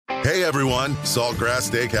Hey everyone, Saltgrass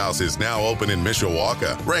Steakhouse is now open in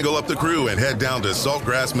Mishawaka. Wrangle up the crew and head down to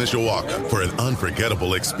Saltgrass Mishawaka for an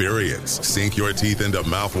unforgettable experience. Sink your teeth into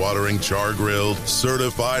mouth-watering char-grilled,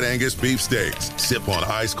 certified Angus beef steaks. Sip on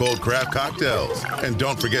ice-cold craft cocktails. And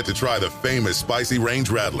don't forget to try the famous spicy range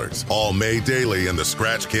rattlers, all made daily in the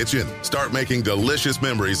Scratch Kitchen. Start making delicious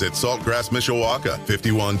memories at Saltgrass Mishawaka,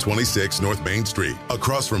 5126 North Main Street,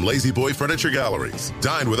 across from Lazy Boy Furniture Galleries.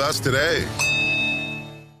 Dine with us today.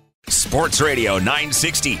 Sports Radio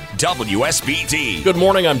 960 WSBT. Good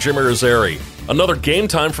morning, I'm Jimmy Rosari. Another game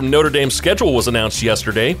time from Notre Dame's schedule was announced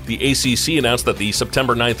yesterday. The ACC announced that the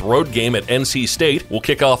September 9th road game at NC State will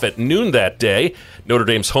kick off at noon that day. Notre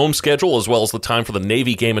Dame's home schedule, as well as the time for the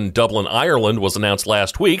Navy game in Dublin, Ireland, was announced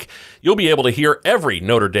last week. You'll be able to hear every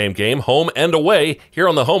Notre Dame game, home and away, here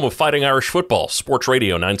on the home of Fighting Irish football, Sports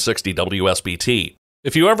Radio 960 WSBT.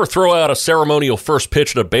 If you ever throw out a ceremonial first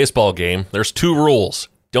pitch at a baseball game, there's two rules.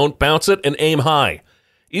 Don't bounce it and aim high.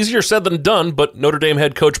 Easier said than done, but Notre Dame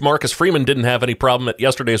head coach Marcus Freeman didn't have any problem at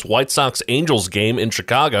yesterday's White Sox-Angels game in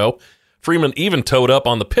Chicago. Freeman even toed up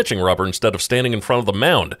on the pitching rubber instead of standing in front of the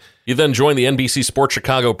mound. He then joined the NBC Sports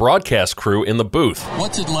Chicago broadcast crew in the booth.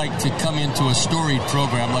 What's it like to come into a storied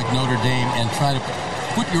program like Notre Dame and try to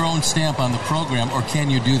put your own stamp on the program, or can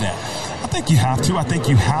you do that? I think you have to. I think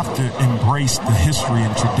you have to embrace the history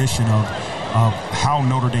and tradition of how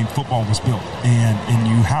Notre Dame football was built. And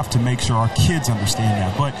you have to make sure our kids understand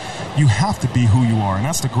that. But you have to be who you are. And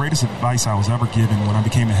that's the greatest advice I was ever given when I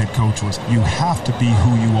became a head coach was you have to be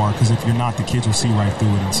who you are, because if you're not, the kids will see right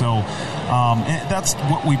through it. And so and that's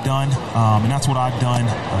what we've done, and that's what I've done.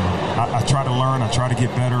 I try to learn. I try to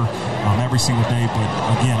get better every single day.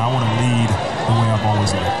 But, again, I want to lead the way I've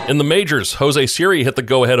always led. In the majors, Jose Siri hit the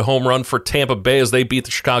go-ahead home run for Tampa Bay as they beat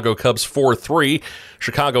the Chicago Cubs 4-3.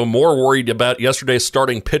 Chicago more worried about yesterday's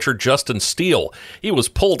starting pitcher Justin Steele. He was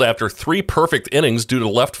pulled after 3 perfect innings due to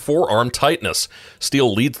left forearm tightness.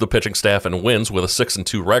 Steele leads the pitching staff in wins with a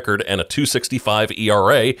 6-2 record and a 2.65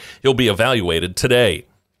 ERA. He'll be evaluated today.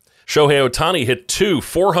 Shohei Ohtani hit 2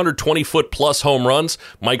 420-foot-plus home runs.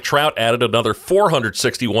 Mike Trout added another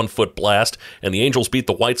 461-foot blast, and the Angels beat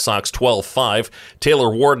the White Sox 12-5.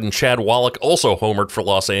 Taylor Ward and Chad Wallach also homered for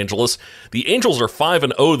Los Angeles. The Angels are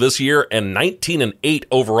 5-0 this year and 19-8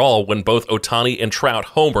 overall when both Ohtani and Trout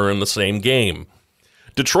homer in the same game.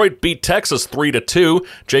 Detroit beat Texas 3-2.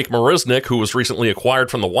 Jake Marisnick, who was recently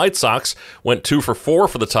acquired from the White Sox, went 2 for 4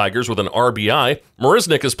 for the Tigers with an RBI.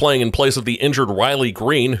 Marisnick is playing in place of the injured Riley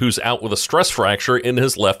Green, who's out with a stress fracture in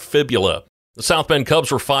his left fibula. The South Bend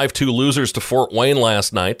Cubs were 5-2 losers to Fort Wayne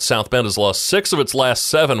last night. South Bend has lost 6 of its last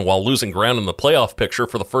 7 while losing ground in the playoff picture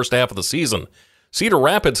for the first half of the season. Cedar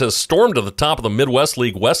Rapids has stormed to the top of the Midwest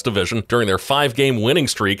League West Division during their 5-game winning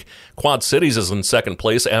streak. Quad Cities is in second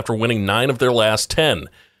place after winning 9 of their last 10.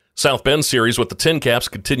 South Bend series with the Tin Caps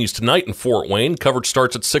continues tonight in Fort Wayne. Coverage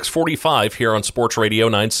starts at 6:45 here on Sports Radio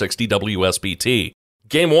 960 WSBT.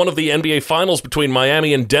 Game 1 of the NBA Finals between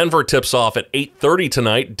Miami and Denver tips off at 8:30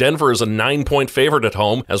 tonight. Denver is a 9-point favorite at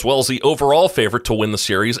home, as well as the overall favorite to win the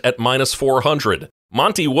series at -400.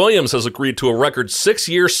 Monty Williams has agreed to a record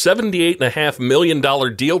 6-year, $78.5 million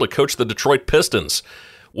deal to coach the Detroit Pistons.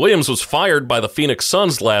 Williams was fired by the Phoenix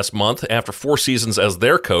Suns last month after 4 seasons as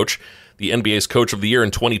their coach. The NBA's Coach of the Year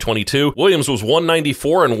in 2022, Williams was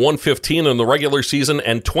 194 and 115 in the regular season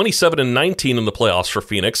and 27 and 19 in the playoffs for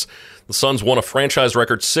Phoenix. The Suns won a franchise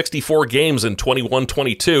record 64 games in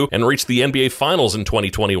 21-22 and reached the NBA Finals in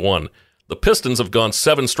 2021. The Pistons have gone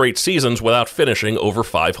 7 straight seasons without finishing over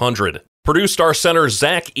 500. Purdue star center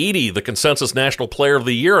Zach Edey, the consensus National Player of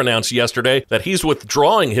the Year, announced yesterday that he's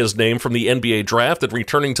withdrawing his name from the NBA draft and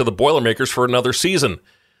returning to the Boilermakers for another season.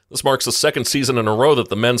 This marks the 2nd season in a row that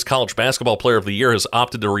the Men's College Basketball Player of the Year has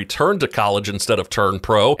opted to return to college instead of turn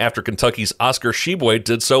pro, after Kentucky's Oscar Tshiebwe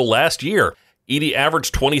did so last year. Edey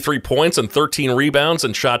averaged 23 points and 13 rebounds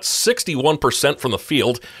and shot 61% from the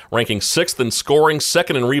field, ranking 6th in scoring,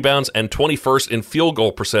 2nd in rebounds, and 21st in field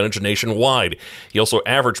goal percentage nationwide. He also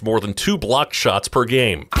averaged more than 2 blocked shots per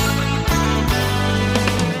game.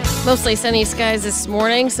 Mostly sunny skies this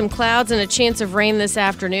morning, some clouds and a chance of rain this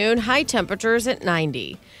afternoon. High temperatures at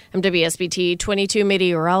 90. I'm WSBT 22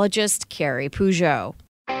 meteorologist Carrie Peugeot.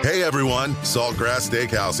 Hey everyone, Saltgrass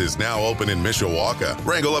Steakhouse is now open in Mishawaka.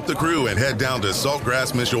 Wrangle up the crew and head down to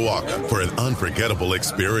Saltgrass Mishawaka for an unforgettable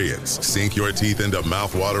experience. Sink your teeth into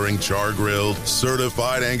mouth-watering char-grilled,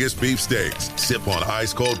 certified Angus beef steaks. Sip on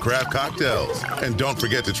ice-cold craft cocktails. And don't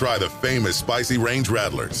forget to try the famous spicy range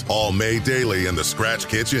rattlers, all made daily in the Scratch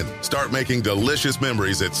Kitchen. Start making delicious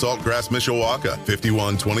memories at Saltgrass Mishawaka,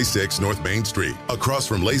 5126 North Main Street, across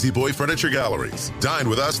from Lazy Boy Furniture Galleries. Dine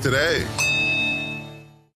with us today.